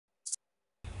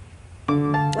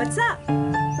What's up?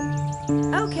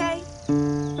 Okay.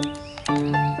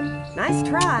 Nice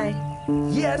try.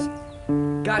 Yes.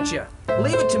 Gotcha.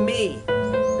 Leave it to me.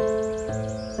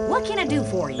 What can I do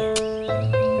for you?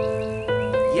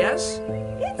 Yes?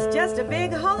 It's just a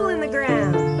big hole in the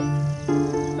ground.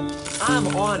 I'm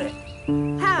on it.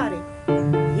 Howdy.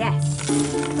 Yes.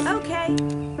 Okay.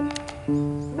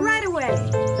 Right away.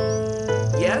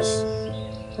 Yes?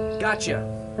 Gotcha.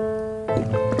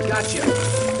 Gotcha.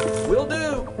 Will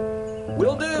do.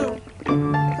 Will do.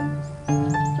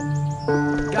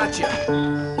 Gotcha.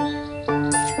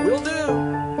 Will do.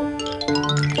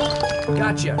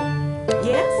 Gotcha.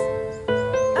 Yes?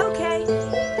 Okay.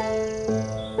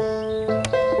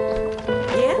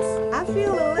 Yes, I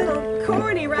feel a little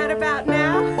corny right about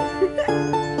now.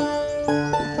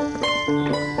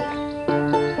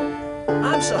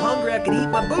 I'm so hungry I could eat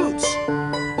my boots.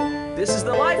 This is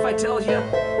the life, I tell you.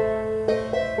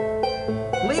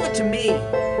 Leave it to me.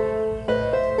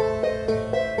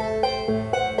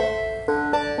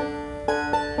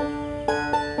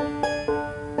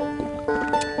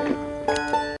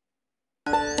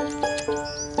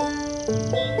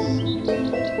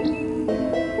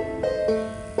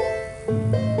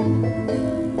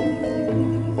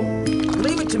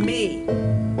 Leave it to me.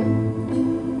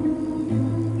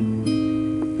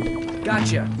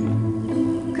 Gotcha.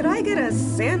 Could I get a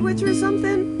sandwich or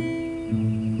something?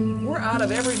 We're out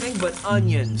of everything but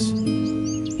onions.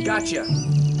 Gotcha.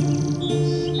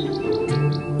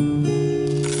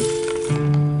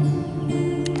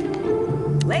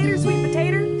 Later, sweet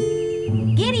potato.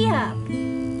 Giddy up!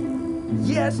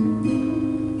 Yes.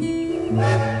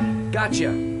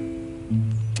 Gotcha.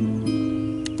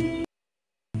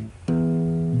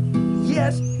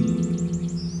 Yes.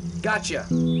 Gotcha.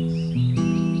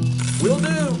 Will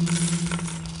do.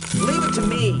 Leave it to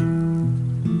me.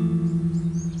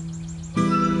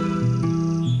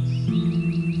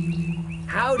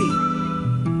 Howdy.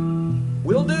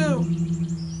 Will do.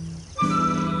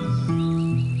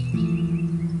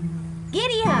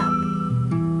 Giddy up!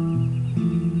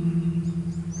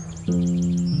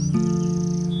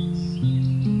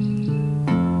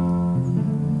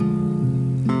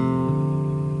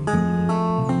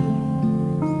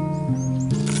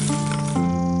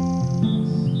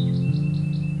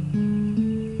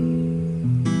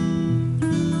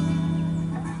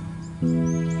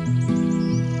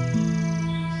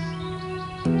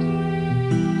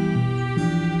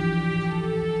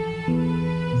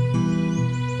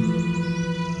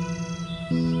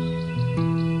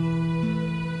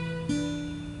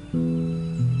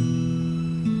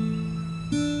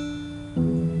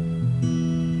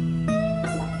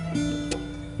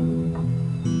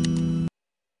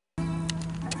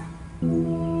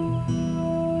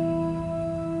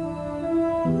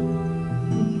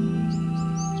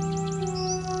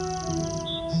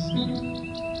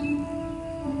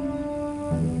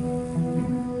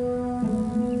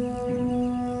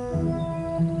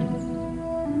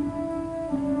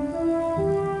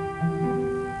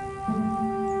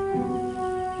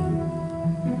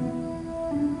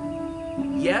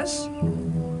 Yes?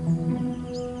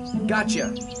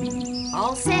 Gotcha.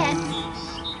 All set.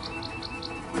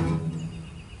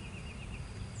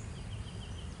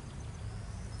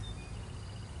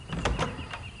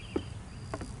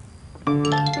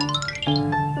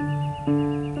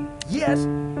 Yes.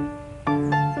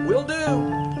 Will do.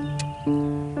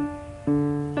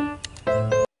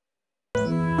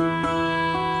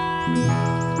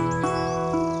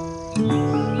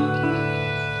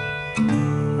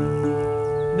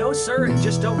 No, sir, it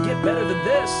just don't get better than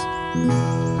this.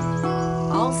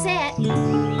 All set.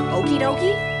 Okie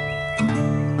dokie.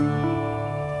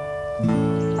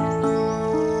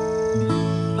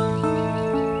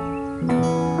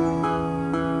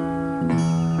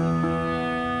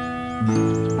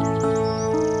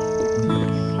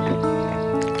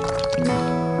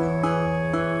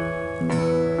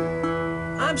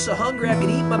 I'm so hungry I could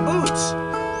eat my boots.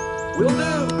 Will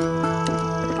do.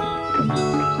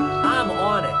 I'm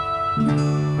on it.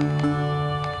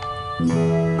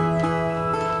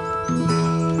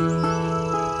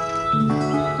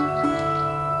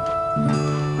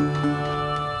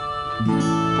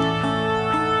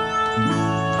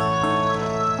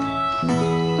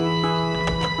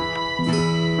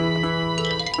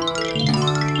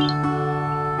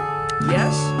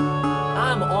 Yes,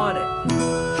 I'm on it.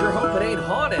 Sure hope it ain't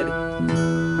haunted.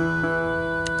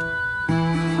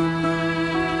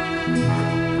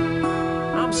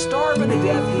 I'm starving to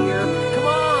death here. Come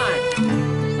on.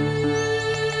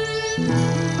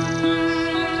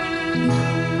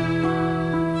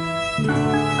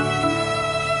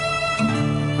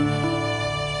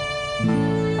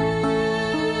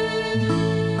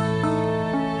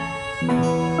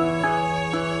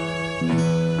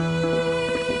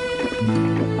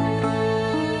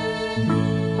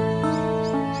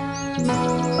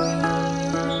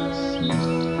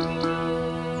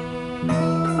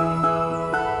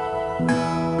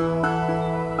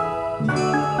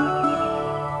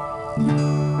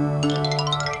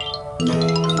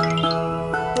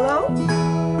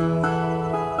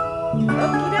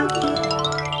 Okie dokie.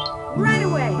 Right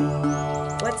away.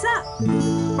 What's up?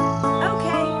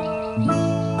 Okay.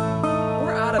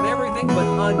 We're out of everything but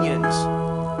onions.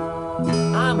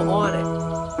 I'm on it.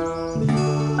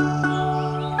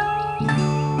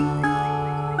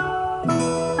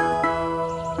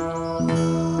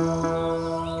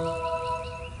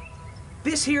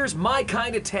 This here's my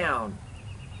kind of town.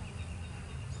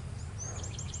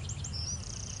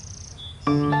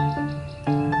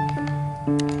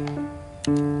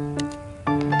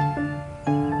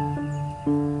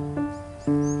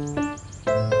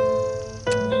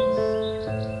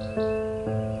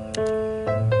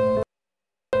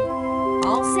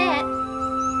 All set.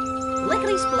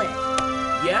 Lickety-split.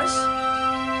 Yes?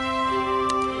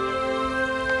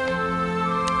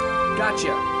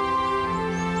 Gotcha.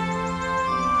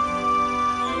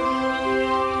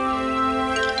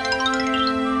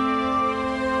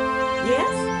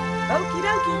 Yes? Okie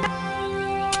dokie.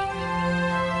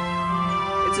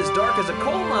 It's as dark as a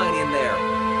coal mine in there.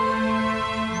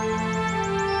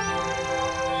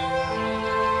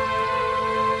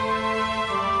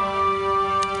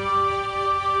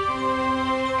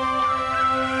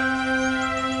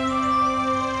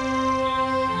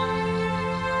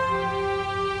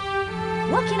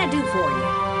 What can I do for you?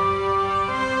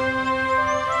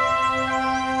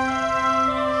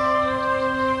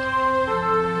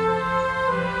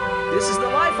 This is the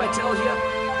life, I tell you.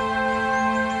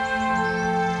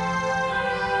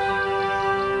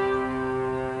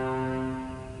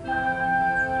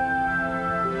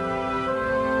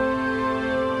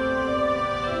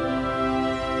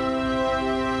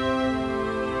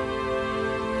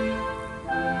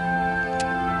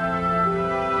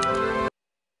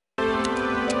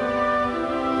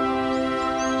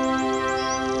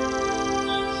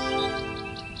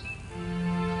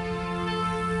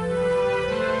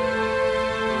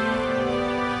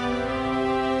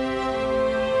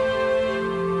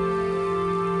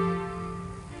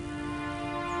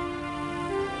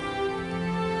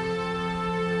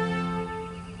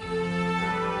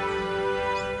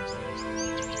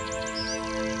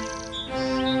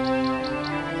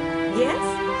 Yes?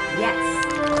 Yes.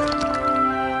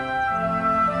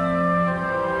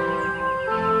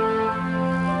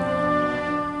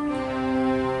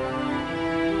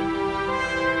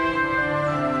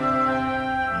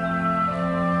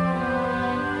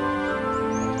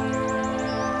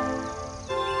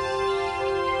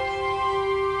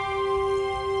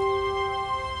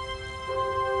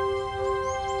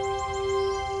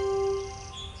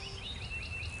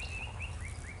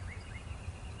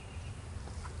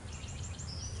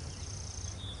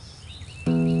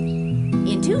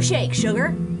 In 2 shakes,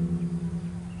 sugar.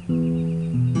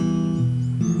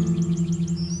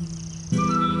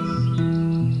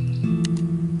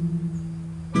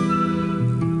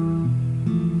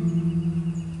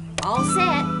 All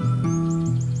set.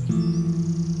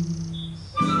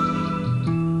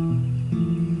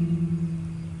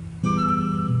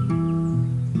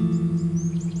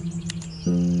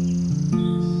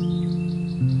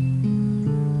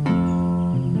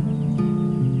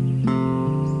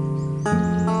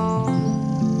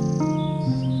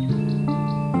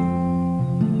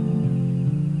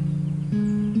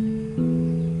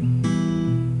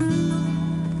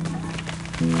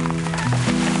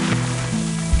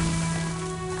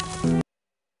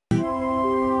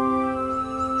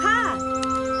 Hi.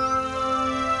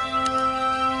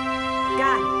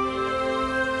 Got it.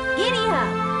 Giddy up.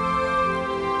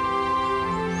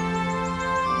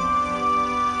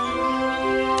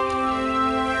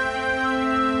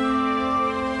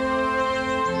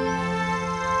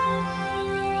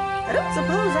 I don't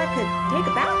suppose I could take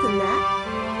a bath in that.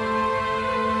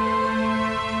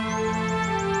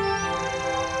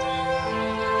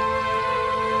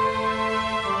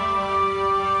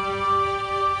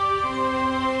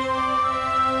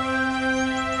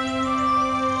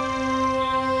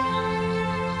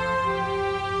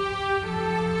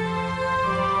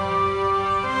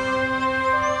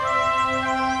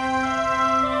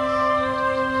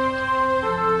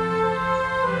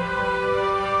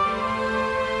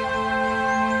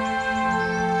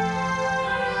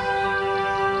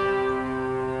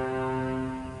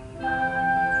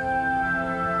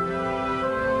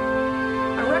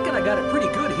 I reckon I got it pretty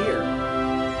good here.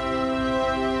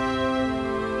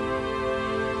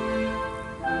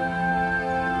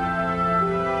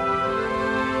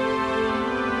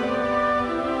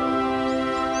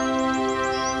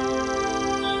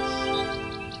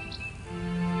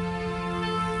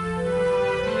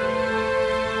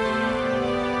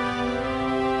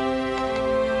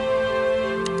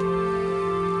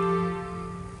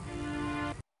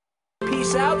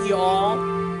 Peace out, y'all. all.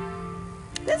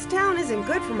 This town isn't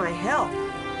good for my health.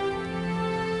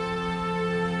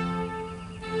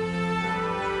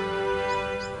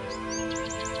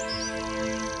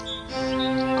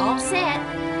 All set.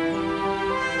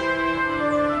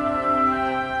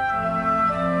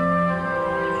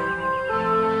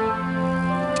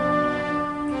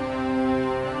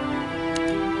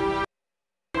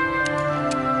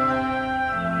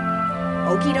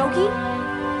 Okie dokie.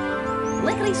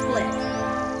 Lickety split.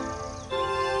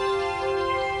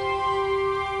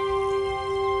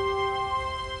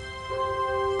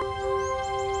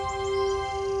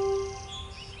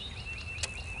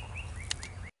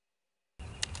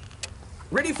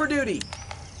 Ready for duty.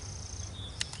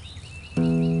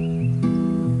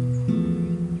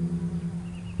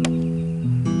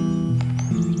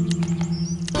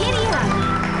 Giddy up.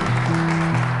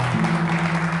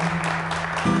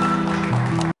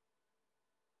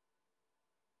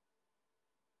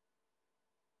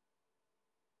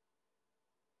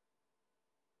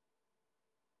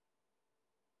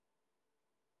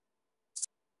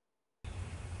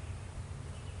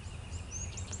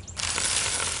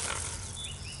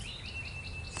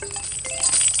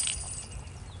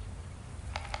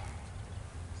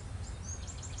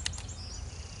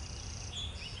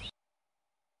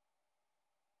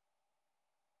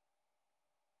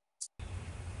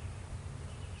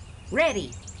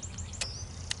 Ready.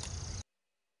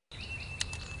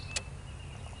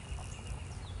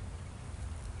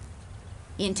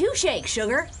 In 2 shakes,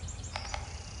 sugar.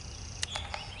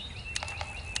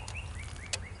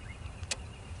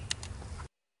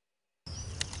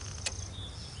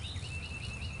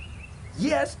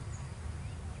 Yes.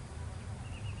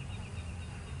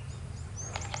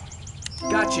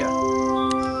 Gotcha.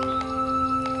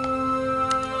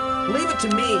 Leave it to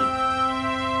me.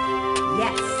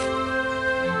 Yes.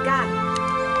 Got it.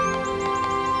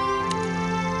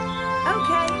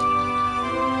 Okay.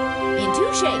 In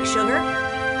 2 shakes, sugar.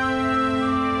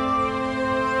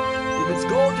 If it's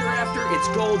gold you're after, it's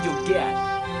gold you'll get.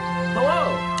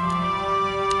 Hello.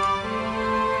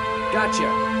 Gotcha.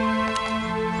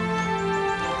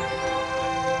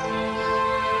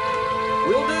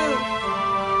 Will do.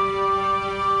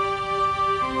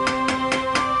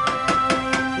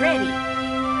 Ready.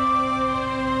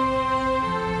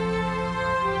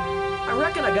 I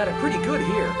reckon I got it pretty good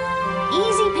here.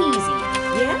 Easy peasy.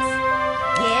 Yes?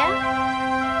 Yeah?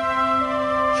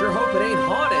 Sure hope it ain't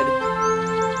haunted.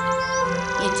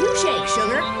 In 2 shakes,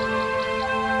 sugar.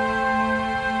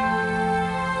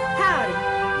 Howdy.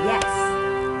 Yes.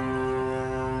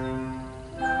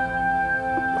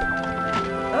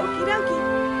 Okie dokie.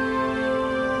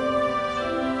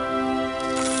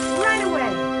 Right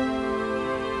away.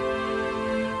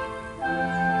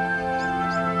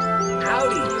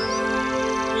 Howdy.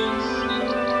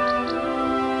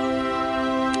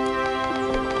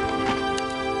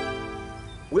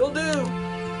 Will do.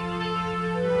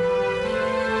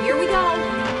 Here we go.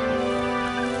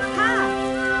 Hi.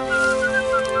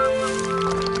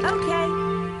 Okay.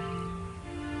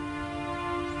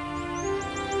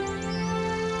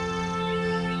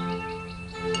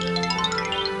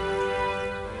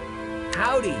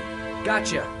 Howdy.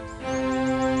 Gotcha.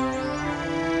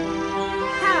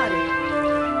 Howdy.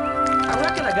 I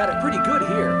reckon I got it pretty good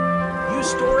here. You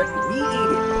store it, we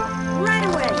eat it. Right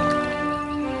away.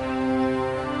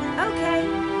 Okay.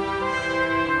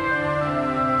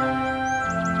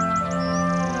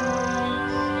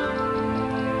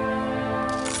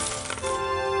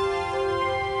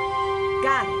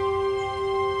 Got it.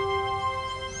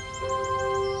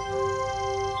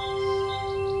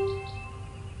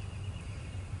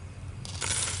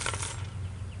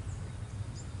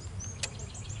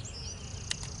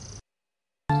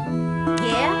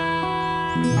 Yeah?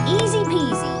 Easy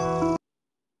peasy.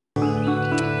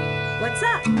 What's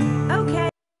up? Okay.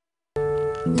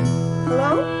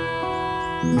 Hello?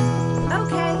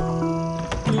 Okay.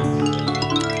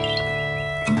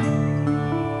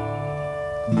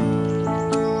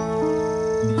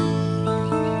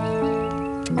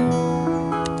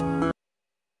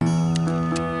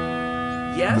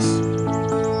 Yes?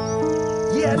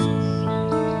 Yes?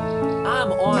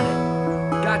 I'm on it.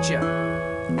 Gotcha.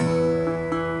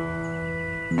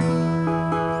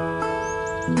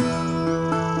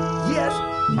 Yes,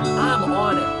 I'm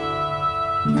on it.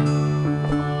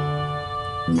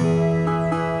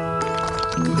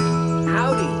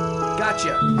 Howdy.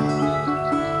 Gotcha.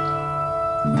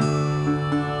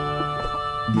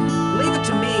 Leave it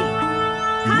to me.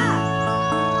 Hi.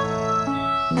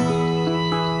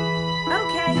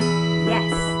 Okay.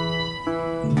 Yes.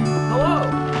 Hello.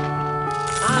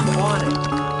 I'm on it.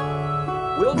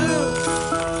 Will do.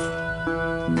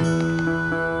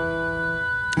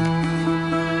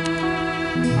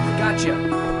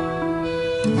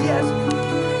 Yes.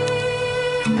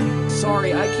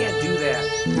 Sorry, I can't do that.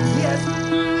 Yes.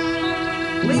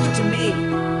 Leave it to me.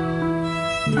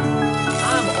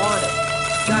 I'm on it.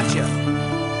 Gotcha.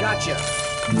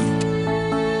 Gotcha.